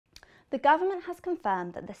The government has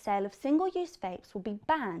confirmed that the sale of single-use vapes will be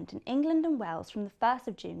banned in England and Wales from the 1st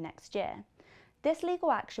of June next year. This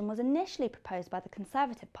legal action was initially proposed by the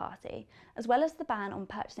Conservative Party, as well as the ban on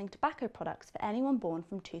purchasing tobacco products for anyone born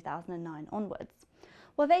from 2009 onwards.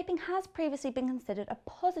 While vaping has previously been considered a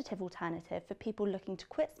positive alternative for people looking to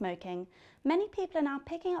quit smoking, many people are now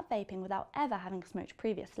picking up vaping without ever having smoked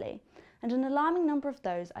previously, and an alarming number of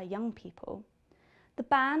those are young people. The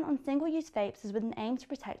ban on single-use vapes is with an aim to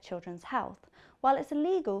protect children's health. While it's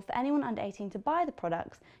illegal for anyone under 18 to buy the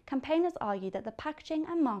products, campaigners argue that the packaging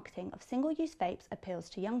and marketing of single-use vapes appeals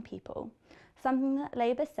to young people, something that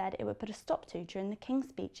Labour said it would put a stop to during the King's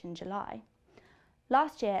speech in July.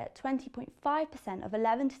 Last year, 20.5% of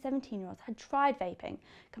 11 to 17-year-olds had tried vaping,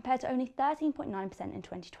 compared to only 13.9% in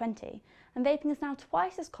 2020, and vaping is now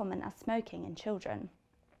twice as common as smoking in children.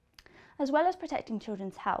 As well as protecting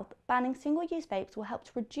children's health, banning single-use vapes will help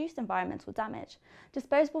to reduce environmental damage.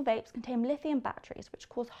 Disposable vapes contain lithium batteries, which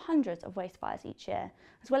cause hundreds of waste fires each year,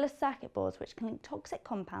 as well as circuit boards, which can leak toxic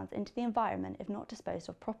compounds into the environment if not disposed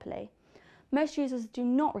of properly. Most users do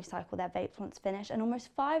not recycle their vapes once finished, and almost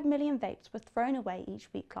 5 million vapes were thrown away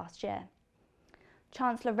each week last year.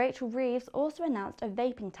 Chancellor Rachel Reeves also announced a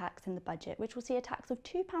vaping tax in the budget, which will see a tax of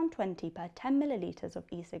 £2.20 per 10 millilitres of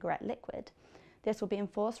e-cigarette liquid. This will be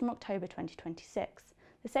enforced from October 2026.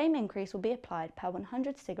 The same increase will be applied per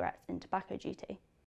 100 cigarettes in tobacco duty.